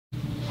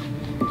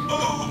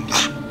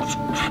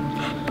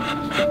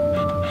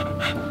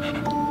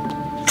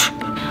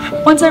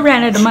Once I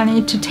ran out of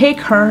money to take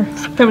her,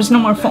 there was no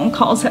more phone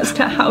calls as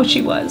to how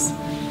she was.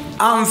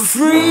 I'm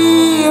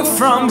free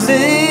from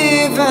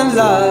living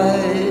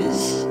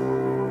lies,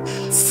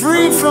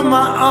 free from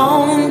my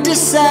own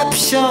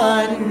deception,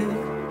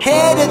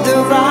 headed the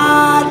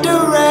right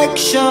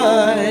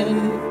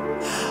direction.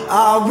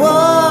 I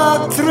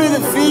walk through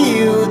the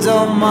fields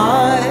of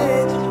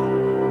mud.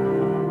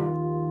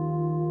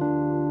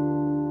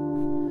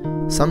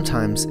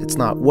 Sometimes it's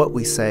not what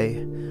we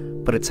say,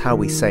 but it's how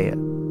we say it.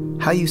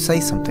 How you say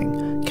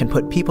something can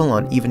put people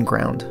on even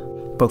ground,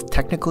 both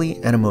technically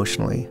and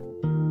emotionally.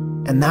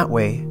 And that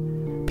way,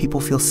 people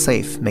feel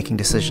safe making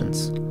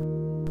decisions.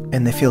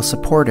 And they feel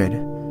supported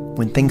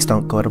when things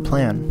don't go to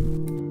plan.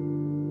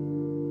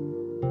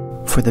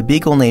 For the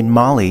beagle named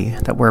Molly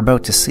that we're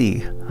about to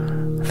see,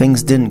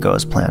 things didn't go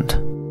as planned.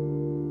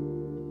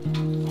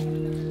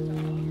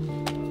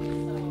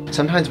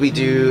 Sometimes we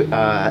do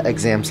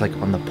exams like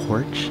on the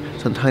porch.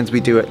 Sometimes we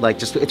do it like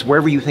just, it's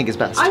wherever you think is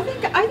best. I think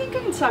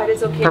inside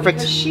is okay. Perfect.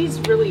 Because she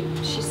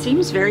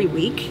seems very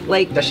weak.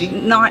 Like, does she?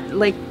 Not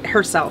like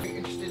herself. You're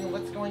interested in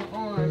what's going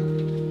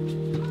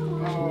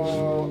on.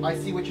 Oh, I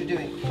see what you're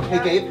doing.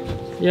 Hey, Gabe.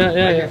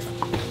 Yeah.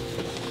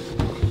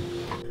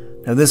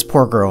 Now this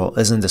poor girl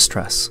is in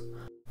distress.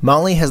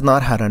 Molly has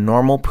not had a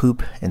normal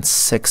poop in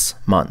 6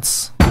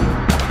 months.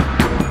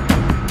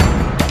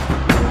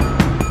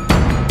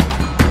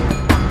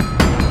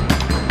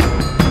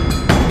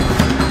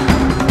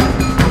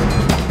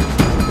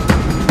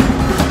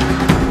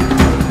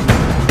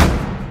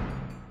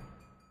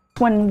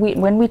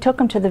 When we took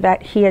him to the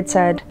vet, he had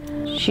said,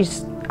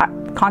 she's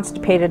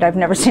constipated. I've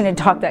never seen a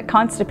dog that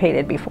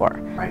constipated before.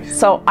 Right.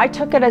 So I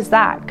took it as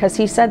that, because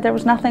he said there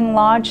was nothing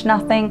lodged,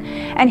 nothing,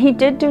 and he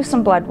did do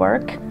some blood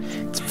work.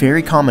 It's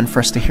very common for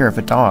us to hear of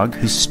a dog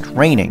who's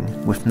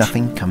straining with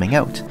nothing coming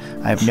out.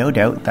 I have no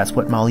doubt that's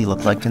what Molly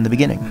looked like in the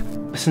beginning.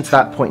 Since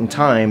that point in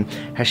time,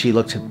 has she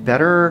looked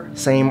better,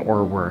 same,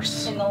 or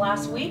worse? In the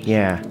last week?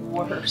 Yeah.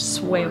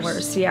 Worse, way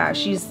worse. Yeah,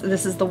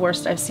 this is the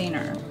worst I've seen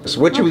her. So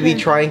what should we be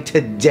trying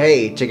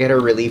today to get her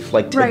relief,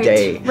 like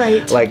today?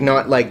 Right. Like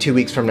not like 2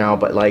 weeks from now,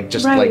 but like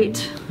just like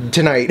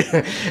tonight.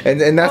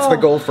 and that's the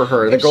goal for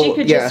her. If she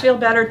could just feel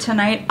better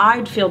tonight,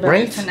 I'd feel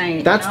better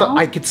tonight. That's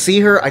I could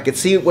see her, I could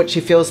see what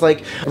she feels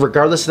like.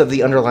 Regardless of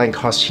the underlying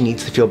cause, she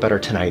needs to feel better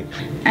tonight.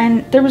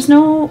 And there was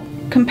no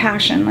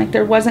compassion. Like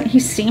there wasn't, he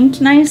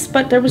seemed nice,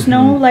 but there was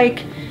no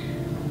like,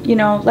 you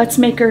know, let's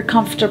make her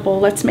comfortable,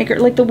 let's make her,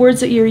 like the words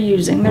that you're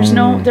using. There was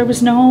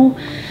no,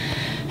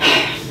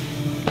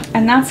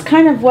 and that's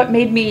kind of what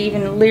made me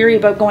even leery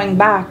about going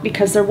back,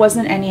 because there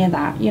wasn't any of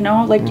that, you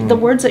know, like the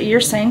words that you're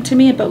saying to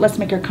me about let's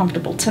make her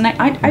comfortable tonight,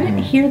 I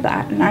didn't hear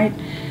that, and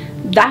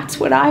that's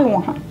what I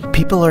want.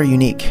 People are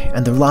unique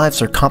and their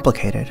lives are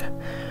complicated,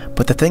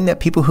 but the thing that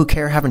people who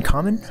care have in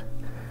common,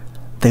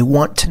 they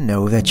want to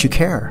know that you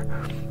care.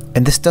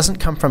 And this doesn't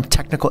come from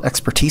technical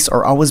expertise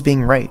or always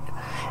being right.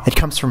 It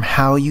comes from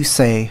how you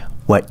say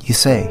what you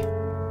say.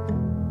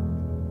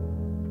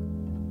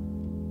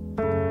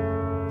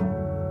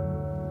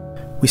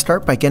 We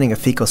start by getting a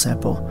fecal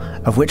sample,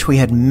 of which we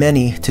had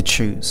many to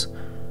choose.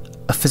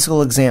 A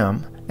physical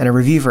exam and a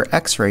review of her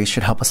x-rays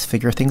should help us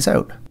figure things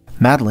out.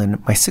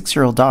 Madeline, my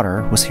 6-year-old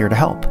daughter, was here to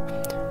help.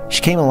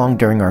 She came along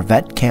during our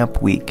vet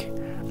camp week.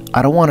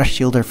 I don't want to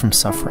shield her from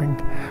suffering.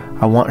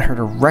 I want her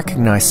to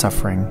recognize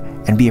suffering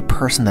and be a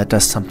person that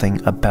does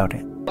something about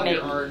it.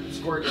 Your art is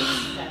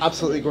gorgeous.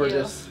 Absolutely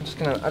gorgeous. I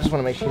just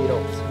want to make sure you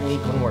don't sneak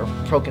when we're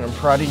poking and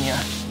prodding you.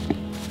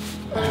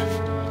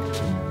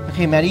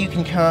 Okay, Maddie, you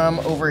can come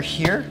over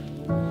here.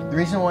 The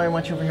reason why I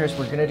want you over here is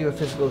we're going to do a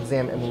physical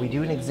exam, and when we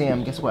do an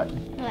exam, guess what?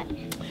 What?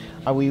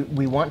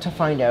 We want to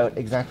find out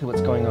exactly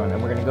what's going on,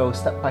 and we're going to go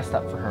step by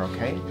step for her,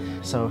 okay?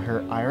 So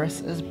her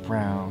iris is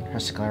brown, her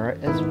sclera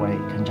is white,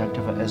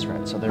 conjunctiva is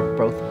red, so they're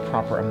both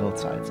proper on both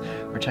sides.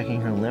 We're checking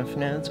her lymph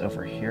nodes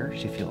over here.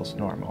 She feels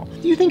normal.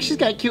 Do you think she's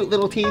got cute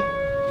little teeth?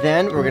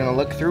 Then we're going to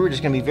look through. We're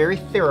just going to be very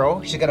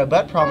thorough. She's got a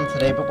butt problem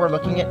today, but we're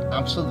looking at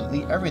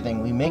absolutely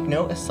everything. We make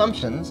no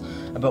assumptions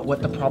about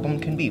what the problem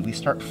can be. We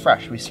start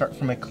fresh. We start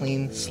from a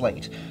clean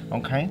slate,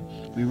 okay?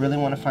 We really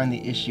want to find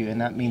the issue,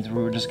 and that means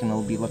we're just going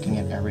to be looking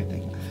at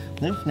everything.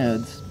 Lymph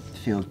nodes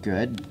feel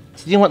good.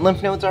 So do you know what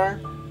lymph nodes are?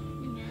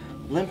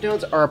 Lymph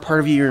nodes are a part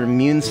of your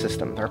immune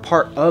system. They're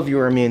part of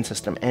your immune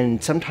system,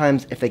 and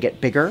sometimes if they get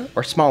bigger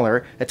or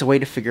smaller, it's a way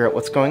to figure out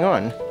what's going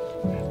on.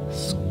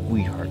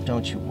 Sweetheart,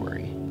 don't you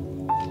worry.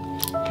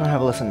 Come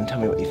have a listen and tell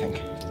me what you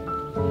think.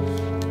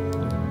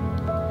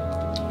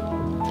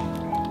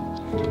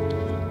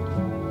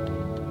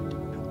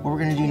 What we're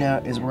going to do now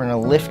is we're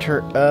going to lift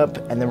her up,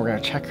 and then we're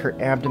going to check her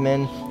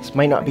abdomen. This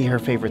might not be her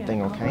favorite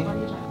thing, okay?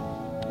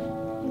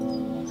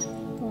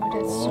 Oh, it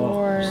is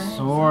sore.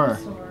 Sore.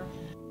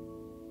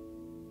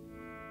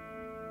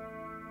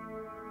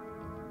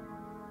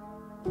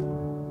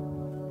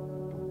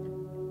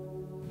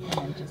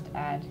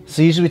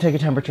 So usually we take a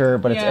temperature,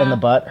 but it's in the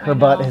butt. Her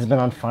butt has been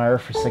on fire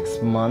for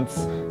 6 months,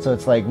 so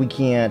it's like we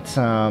can't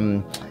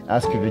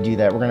ask her to do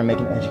that. We're gonna make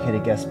an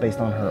educated guess based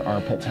on her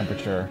armpit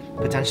temperature,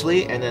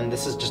 potentially, and then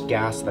this is just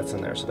gas that's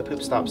in there. So the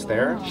poop stops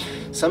there.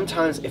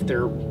 Sometimes if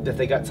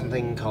they got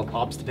something called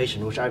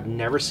obstipation, which I've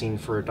never seen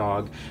for a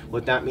dog,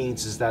 what that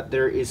means is that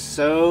there is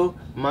so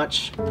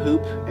much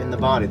poop in the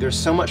body. There's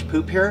so much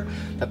poop here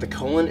that the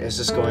colon is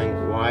just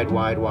going wide,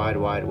 wide, wide,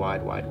 wide,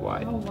 wide, wide,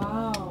 wide. Oh,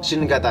 wow.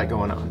 Shouldn't have got that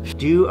going on.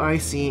 Do I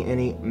see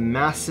any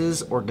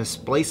masses or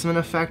displacement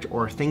effect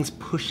or things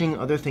pushing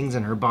other things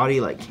in her body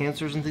like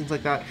cancers and things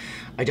like that?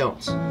 I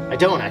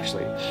don't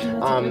actually.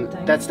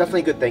 That's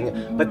definitely a good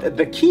thing. But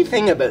the key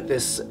thing about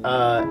this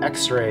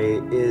x-ray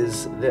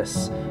is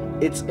this.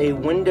 It's a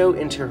window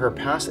into her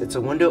past. It's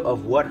a window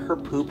of what her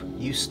poop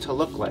used to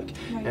look like.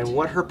 Right. And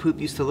what her poop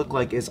used to look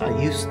like is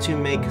I used to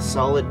make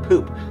solid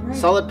poop. Right.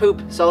 Solid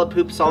poop, solid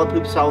poop, solid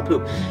poop, solid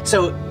poop.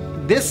 So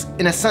this,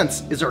 in a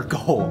sense, is our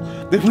goal.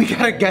 That we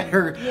gotta get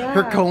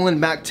her colon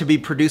back to be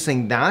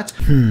producing that.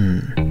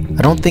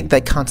 I don't think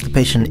that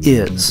constipation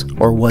is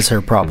or was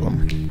her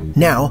problem.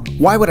 Now,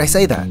 why would I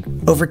say that?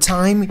 Over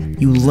time,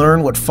 you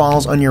learn what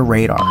falls on your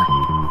radar.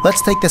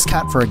 Let's take this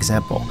cat for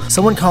example.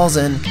 Someone calls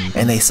in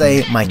and they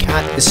say, my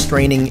cat is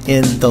straining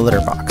in the litter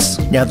box.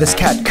 Now this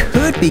cat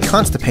could be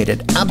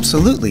constipated,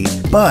 absolutely,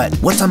 but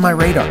what's on my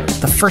radar?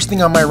 The first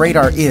thing on my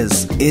radar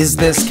is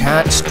this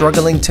cat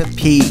struggling to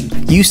pee?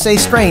 You say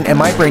strain and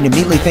my brain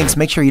immediately thinks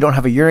make sure you don't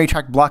have a urinary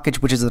tract blockage,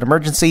 which is an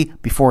emergency,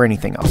 before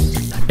anything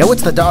else. Now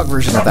what's the dog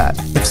version of that?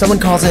 If someone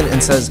calls in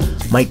and says,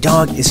 my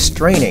dog is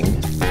straining,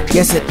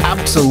 yes, it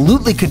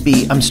absolutely could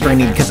be I'm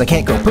straining because I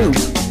can't go poop.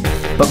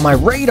 But my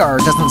radar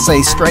doesn't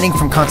say straining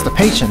from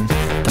constipation.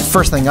 The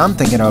first thing I'm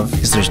thinking of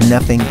is there's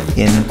nothing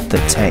in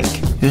the tank.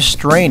 You're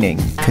straining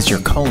because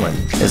your colon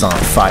is on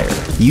fire.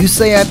 You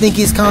say I think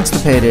he's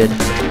constipated.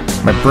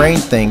 My brain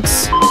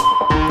thinks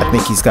I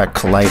think he's got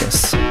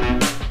colitis.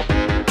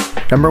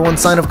 Number one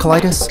sign of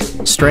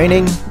colitis?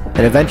 Straining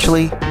and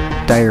eventually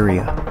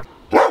diarrhea.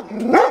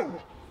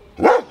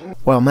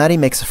 While Maddie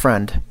makes a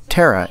friend,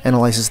 Tara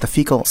analyzes the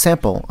fecal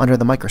sample under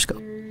the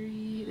microscope.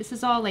 This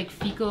is all like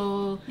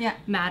fecal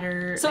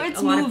matter, so like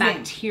it's a lot moving. of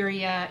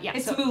bacteria. Yeah,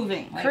 it's so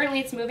moving. Currently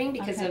it's moving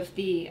because of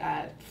the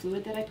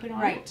fluid that I put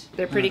on it.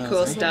 They're pretty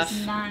cool stuff.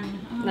 None.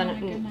 Oh,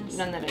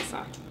 None that I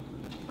saw.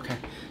 Okay,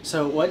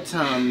 so what,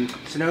 so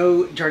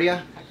no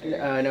Giardia,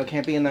 no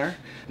camping in there.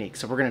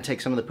 So we're gonna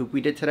take some of the poop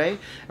we did today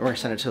and we're gonna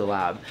send it to the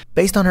lab.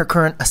 Based on her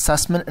current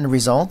assessment and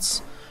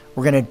results,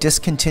 we're gonna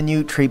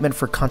discontinue treatment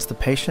for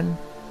constipation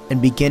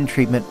and begin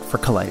treatment for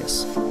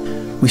colitis.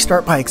 We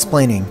start by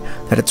explaining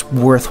that it's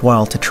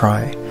worthwhile to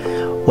try,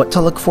 what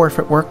to look for if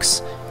it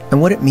works,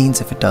 and what it means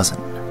if it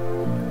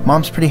doesn't.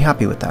 Mom's pretty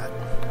happy with that.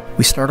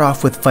 We start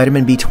off with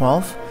vitamin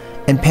B12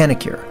 and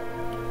Panicure.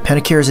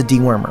 Panicure is a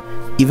dewormer.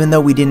 Even though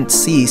we didn't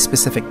see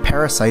specific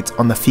parasites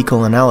on the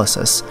fecal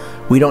analysis,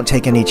 we don't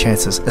take any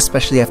chances,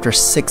 especially after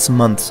 6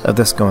 months of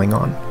this going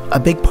on. A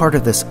big part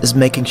of this is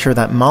making sure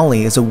that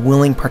Molly is a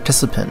willing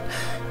participant.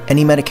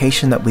 Any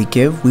medication that we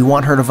give, we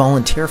want her to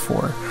volunteer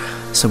for.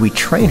 So we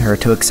train her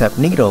to accept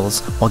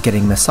needles while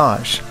getting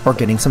massage or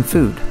getting some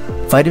food.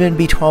 Vitamin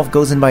B12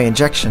 goes in by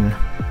injection,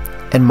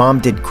 and Mom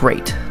did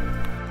great.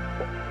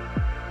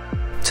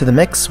 To the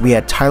mix, we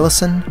add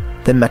Tylosin,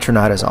 then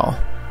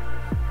metronidazole.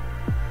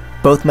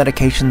 Both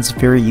medications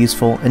very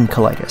useful in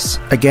colitis.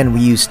 Again,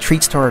 we use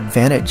treats to our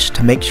advantage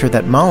to make sure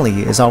that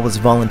Molly is always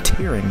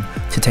volunteering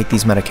to take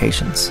these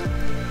medications.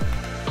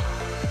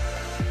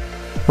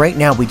 Right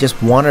now, we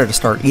just want her to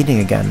start eating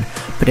again,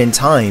 but in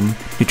time,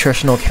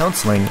 nutritional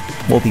counseling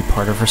will be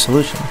part of her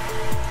solution.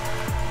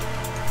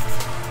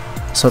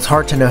 So it's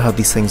hard to know how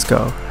these things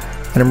go,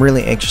 and I'm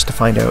really anxious to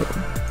find out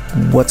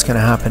what's going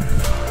to happen.